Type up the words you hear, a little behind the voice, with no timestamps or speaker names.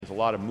a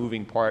lot of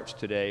moving parts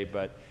today,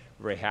 but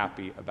very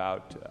happy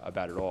about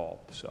it all.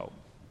 So,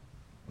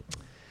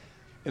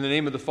 in the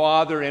name of the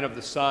Father, and of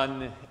the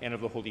Son, and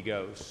of the Holy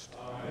Ghost.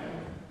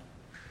 Amen.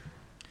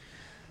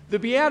 The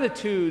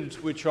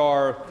Beatitudes, which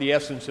are the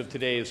essence of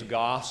today's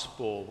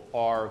gospel,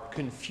 are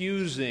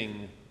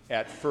confusing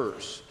at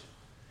first.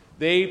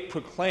 They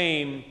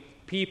proclaim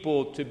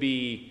people to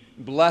be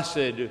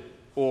blessed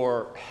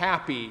or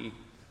happy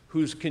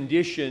whose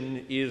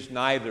condition is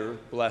neither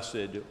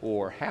blessed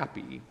or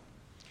happy.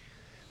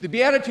 The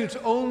Beatitudes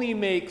only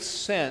make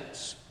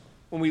sense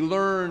when we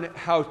learn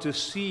how to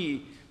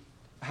see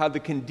how the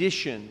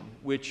condition,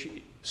 which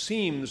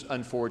seems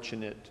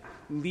unfortunate,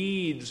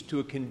 leads to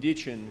a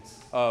condition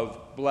of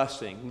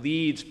blessing,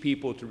 leads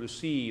people to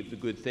receive the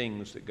good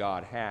things that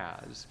God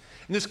has.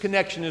 And this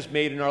connection is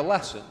made in our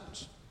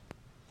lessons.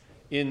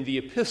 In the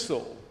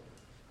epistle,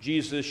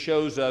 Jesus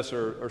shows us,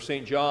 or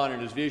St. John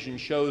in his vision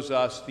shows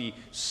us the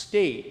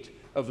state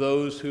of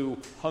those who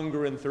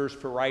hunger and thirst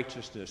for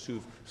righteousness,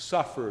 who've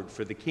suffered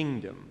for the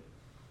kingdom.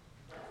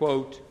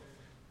 Quote,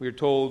 we are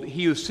told,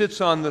 "He who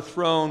sits on the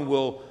throne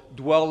will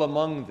dwell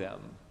among them.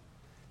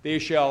 They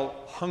shall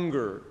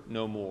hunger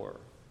no more,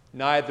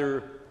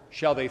 neither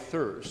shall they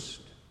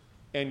thirst,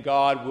 and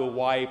God will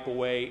wipe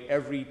away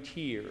every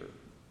tear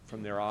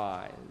from their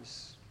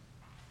eyes."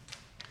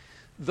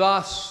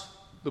 Thus,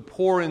 the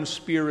poor in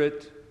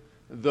spirit,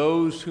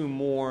 those who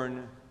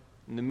mourn,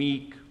 and the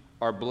meek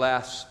are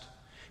blessed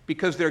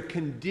because their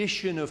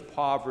condition of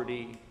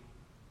poverty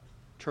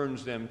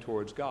turns them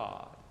towards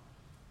God.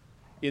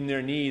 In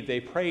their need, they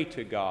pray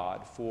to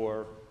God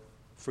for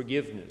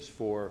forgiveness,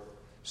 for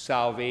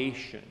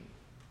salvation,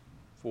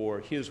 for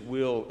His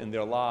will in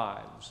their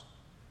lives,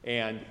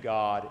 and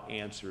God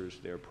answers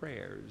their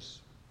prayers.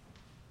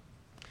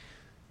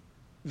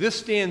 This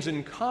stands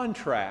in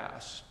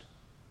contrast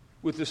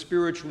with the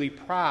spiritually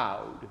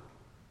proud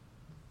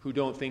who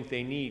don't think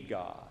they need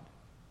God,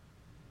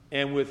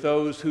 and with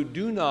those who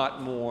do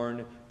not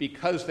mourn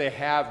because they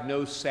have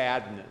no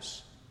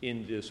sadness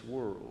in this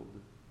world.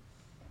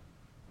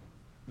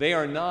 They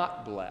are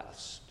not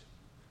blessed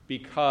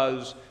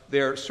because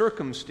their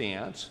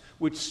circumstance,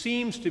 which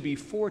seems to be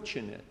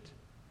fortunate,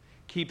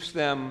 keeps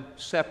them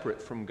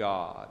separate from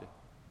God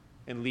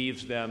and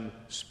leaves them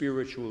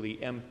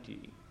spiritually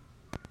empty.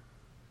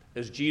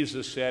 As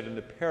Jesus said in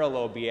the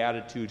parallel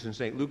Beatitudes in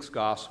St. Luke's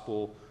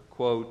Gospel,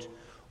 quote,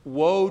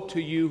 "Woe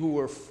to you who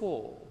are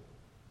full,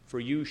 for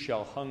you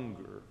shall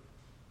hunger.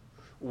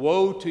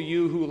 Woe to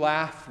you who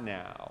laugh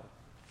now,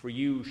 for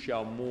you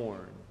shall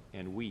mourn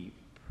and weep."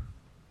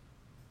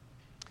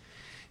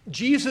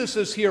 Jesus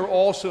is here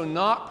also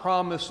not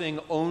promising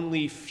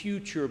only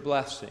future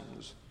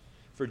blessings.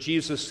 For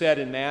Jesus said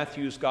in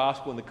Matthew's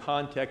Gospel, in the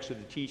context of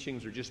the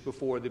teachings or just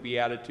before the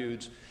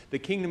Beatitudes, the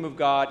kingdom of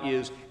God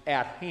is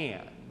at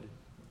hand.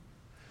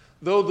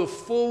 Though the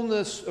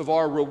fullness of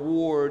our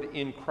reward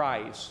in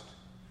Christ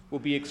will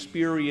be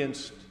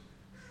experienced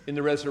in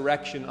the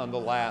resurrection on the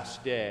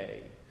last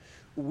day,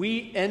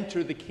 we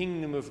enter the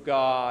kingdom of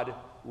God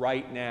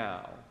right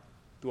now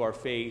through our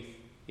faith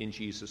in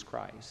Jesus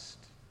Christ.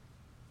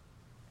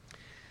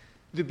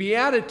 The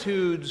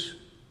Beatitudes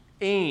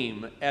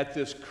aim at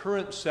this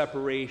current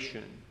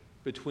separation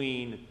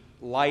between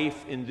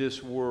life in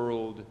this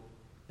world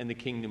and the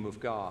kingdom of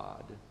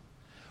God.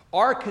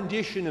 Our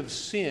condition of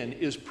sin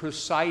is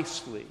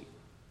precisely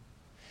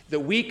that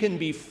we can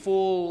be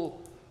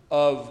full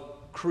of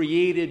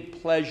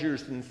created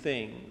pleasures and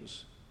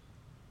things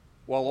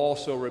while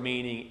also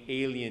remaining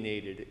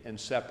alienated and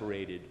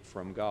separated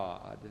from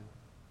God.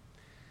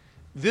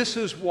 This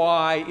is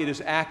why it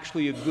is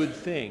actually a good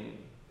thing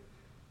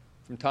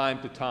from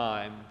time to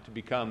time to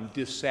become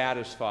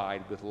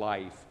dissatisfied with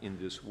life in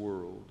this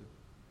world.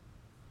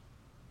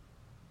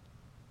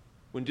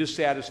 When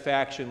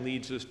dissatisfaction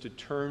leads us to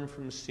turn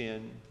from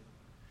sin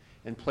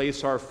and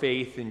place our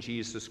faith in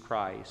Jesus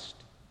Christ,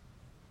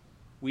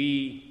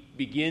 we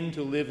begin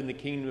to live in the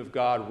kingdom of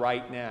God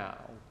right now,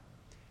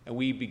 and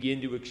we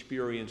begin to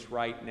experience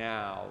right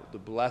now the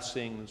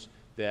blessings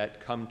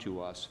that come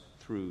to us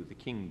through the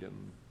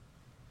kingdom.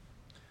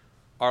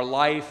 Our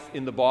life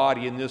in the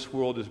body in this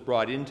world is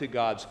brought into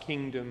God's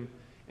kingdom,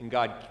 and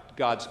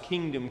God's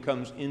kingdom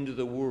comes into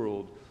the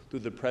world through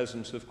the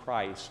presence of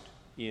Christ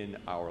in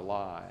our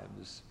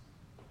lives.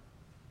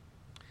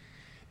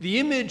 The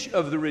image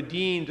of the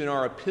redeemed in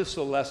our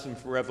epistle lesson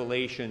for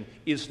Revelation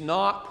is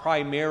not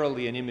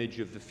primarily an image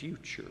of the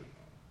future.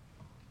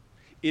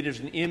 It is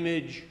an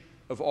image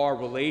of our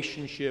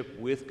relationship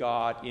with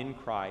God in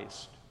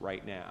Christ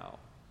right now.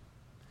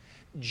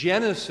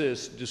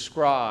 Genesis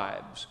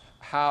describes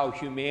how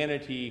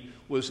humanity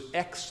was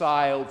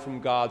exiled from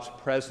God's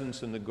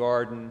presence in the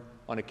garden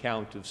on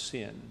account of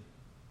sin.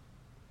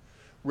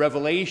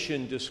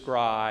 Revelation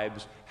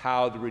describes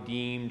how the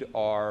redeemed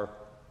are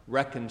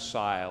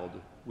reconciled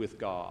with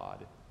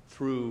God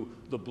through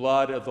the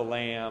blood of the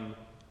Lamb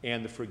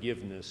and the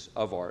forgiveness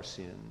of our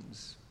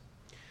sins.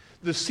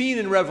 The scene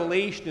in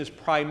Revelation is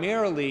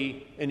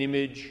primarily an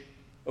image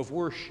of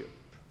worship.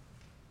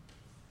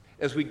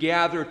 As we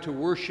gather to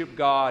worship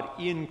God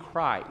in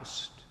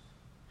Christ,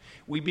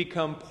 We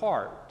become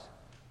part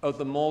of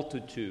the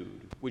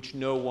multitude which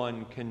no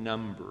one can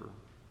number.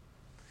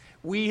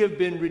 We have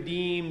been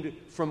redeemed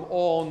from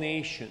all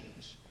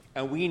nations,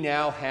 and we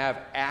now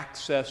have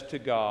access to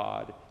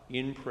God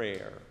in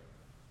prayer.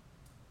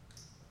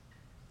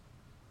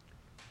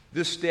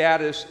 This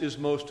status is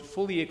most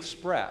fully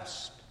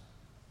expressed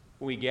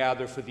when we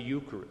gather for the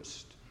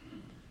Eucharist.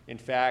 In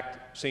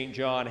fact, St.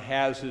 John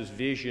has his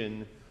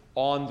vision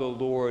on the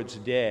Lord's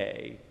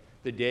Day,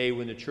 the day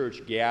when the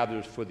church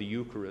gathers for the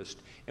Eucharist.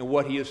 And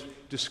what he is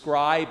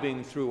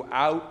describing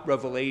throughout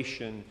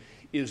Revelation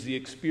is the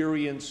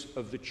experience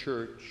of the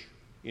church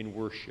in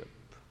worship.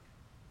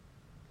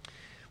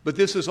 But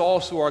this is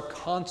also our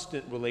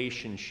constant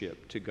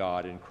relationship to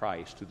God in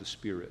Christ, to the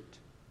Spirit.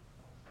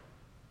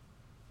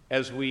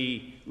 As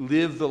we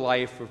live the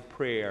life of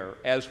prayer,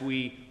 as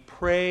we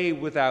pray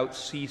without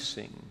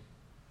ceasing,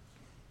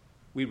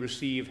 we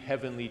receive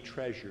heavenly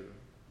treasure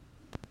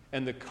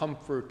and the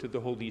comfort of the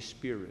Holy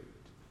Spirit.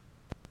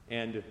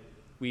 And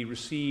we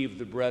receive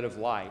the bread of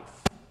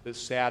life that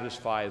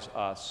satisfies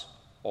us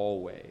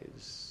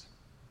always.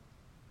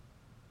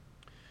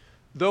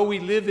 Though we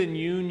live in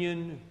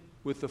union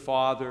with the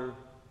Father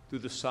through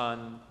the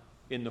Son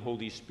in the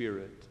Holy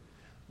Spirit,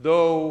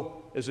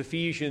 though, as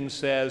Ephesians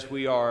says,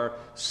 we are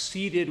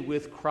seated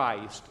with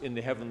Christ in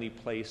the heavenly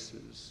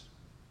places,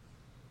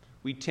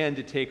 we tend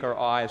to take our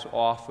eyes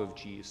off of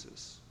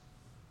Jesus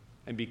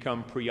and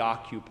become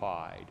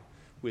preoccupied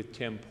with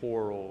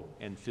temporal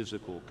and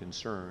physical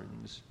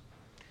concerns.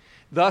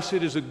 Thus,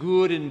 it is a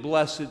good and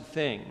blessed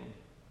thing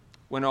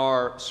when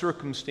our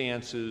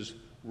circumstances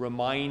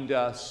remind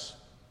us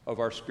of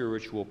our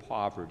spiritual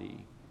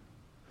poverty.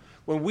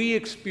 When we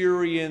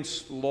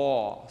experience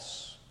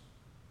loss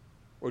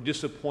or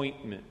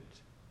disappointment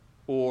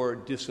or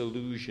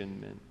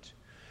disillusionment,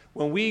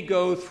 when we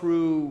go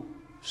through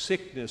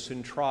sickness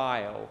and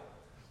trial,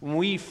 when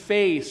we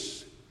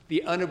face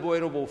the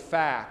unavoidable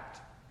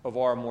fact of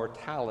our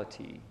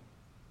mortality,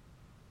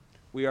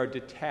 we are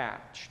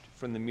detached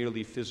from the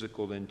merely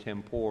physical and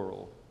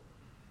temporal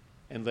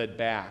and led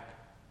back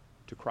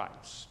to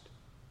Christ.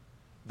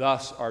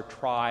 Thus, our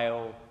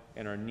trial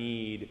and our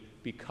need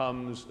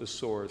becomes a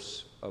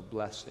source of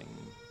blessing.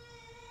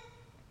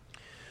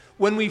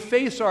 When we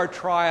face our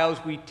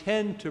trials, we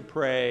tend to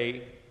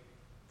pray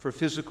for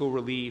physical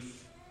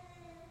relief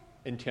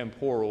and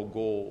temporal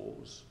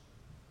goals.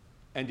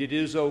 And it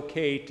is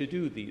okay to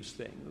do these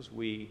things.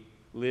 We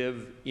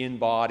live in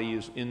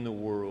bodies in the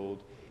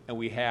world, and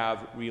we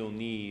have real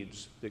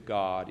needs that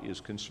God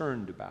is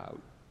concerned about.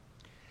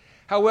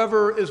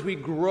 However, as we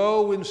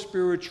grow in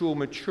spiritual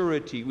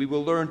maturity, we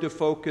will learn to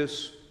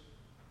focus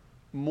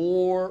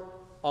more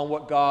on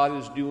what God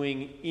is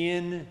doing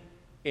in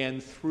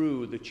and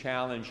through the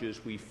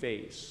challenges we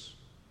face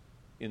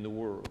in the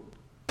world.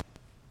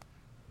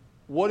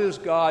 What is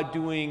God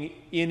doing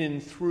in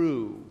and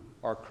through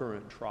our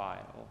current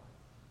trial?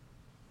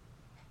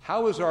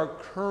 How is our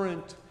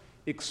current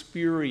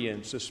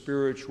experience of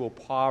spiritual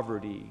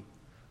poverty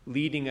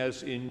leading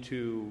us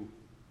into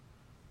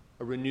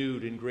a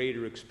renewed and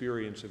greater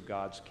experience of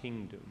God's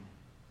kingdom?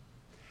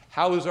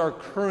 How is our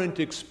current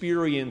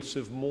experience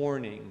of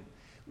mourning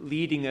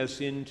leading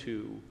us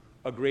into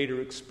a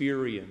greater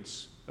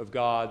experience of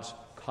God's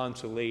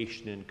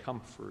consolation and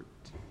comfort?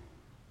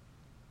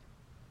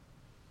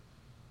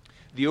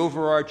 The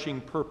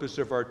overarching purpose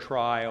of our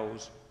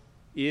trials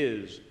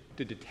is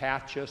to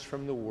detach us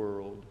from the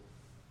world,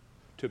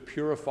 to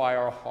purify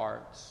our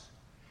hearts,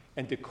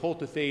 and to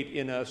cultivate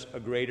in us a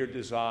greater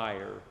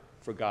desire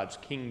for God's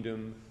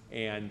kingdom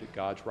and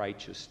God's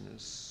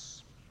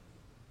righteousness.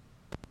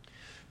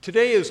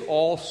 Today is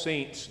All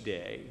Saints'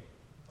 Day.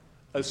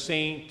 A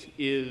saint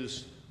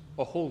is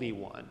a holy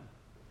one.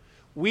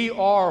 We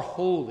are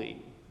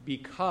holy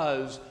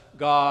because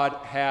God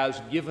has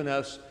given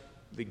us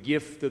the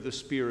gift of the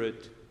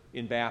Spirit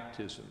in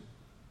baptism.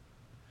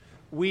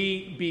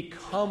 We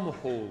become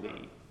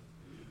holy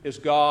as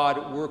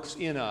God works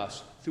in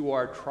us through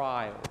our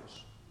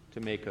trials to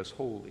make us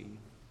holy.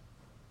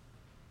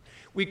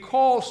 We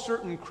call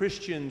certain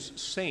Christians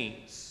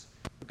saints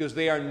because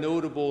they are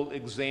notable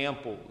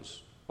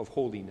examples of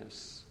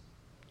holiness.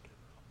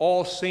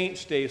 All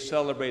Saints' Day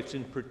celebrates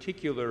in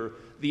particular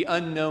the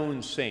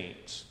unknown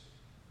saints,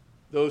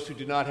 those who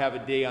do not have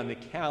a day on the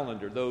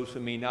calendar, those who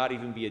may not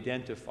even be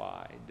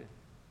identified.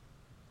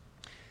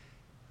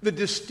 The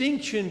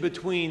distinction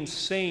between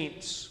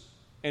saints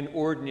and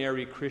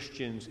ordinary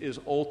Christians is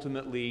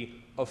ultimately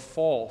a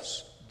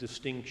false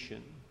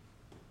distinction.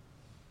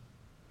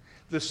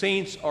 The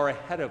saints are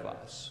ahead of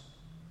us,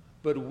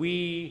 but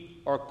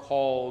we are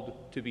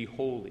called to be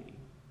holy,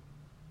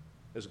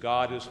 as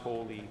God is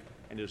holy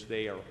and as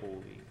they are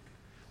holy.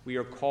 We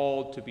are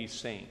called to be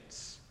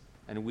saints,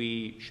 and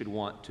we should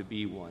want to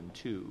be one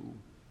too.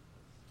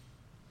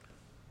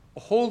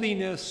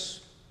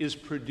 Holiness is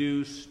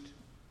produced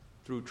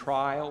through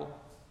trial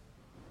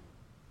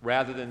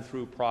rather than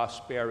through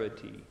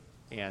prosperity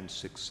and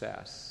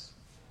success.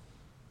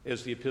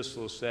 As the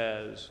epistle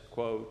says,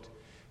 quote,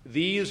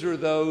 "These are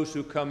those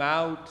who come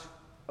out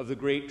of the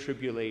great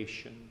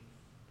tribulation,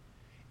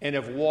 and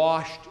have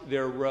washed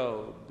their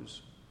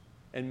robes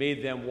and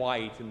made them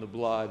white in the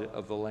blood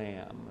of the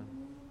Lamb.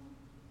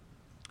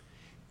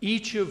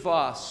 Each of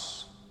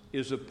us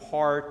is a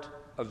part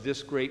of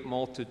this great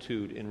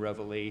multitude in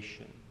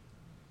Revelation.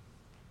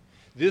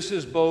 This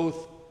is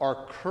both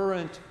our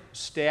current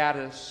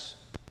status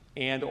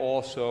and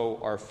also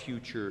our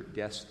future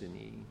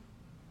destiny.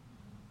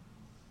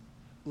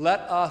 Let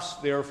us,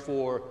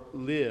 therefore,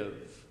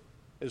 live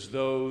as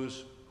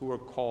those who are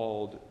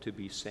called to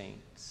be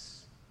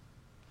saints.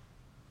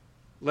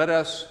 Let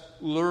us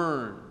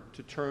learn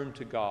to turn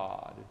to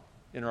God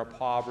in our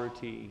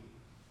poverty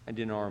and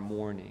in our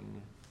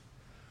mourning.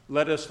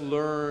 Let us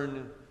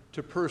learn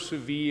to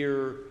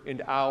persevere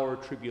in our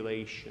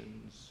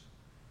tribulations.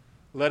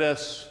 Let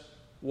us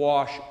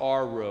wash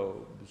our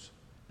robes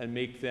and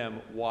make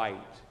them white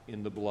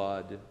in the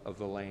blood of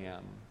the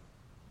Lamb.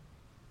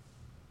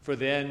 For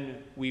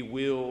then we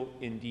will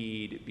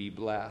indeed be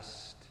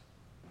blessed.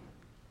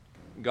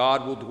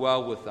 God will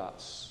dwell with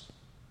us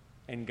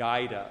and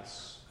guide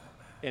us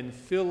and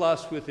fill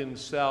us with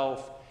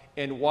himself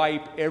and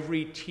wipe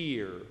every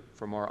tear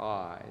from our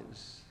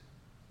eyes.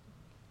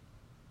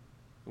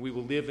 We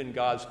will live in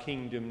God's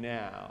kingdom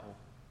now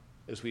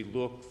as we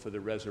look for the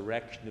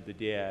resurrection of the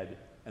dead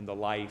and the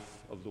life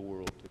of the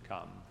world to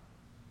come.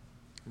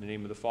 In the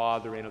name of the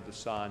Father, and of the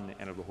Son,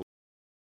 and of the Holy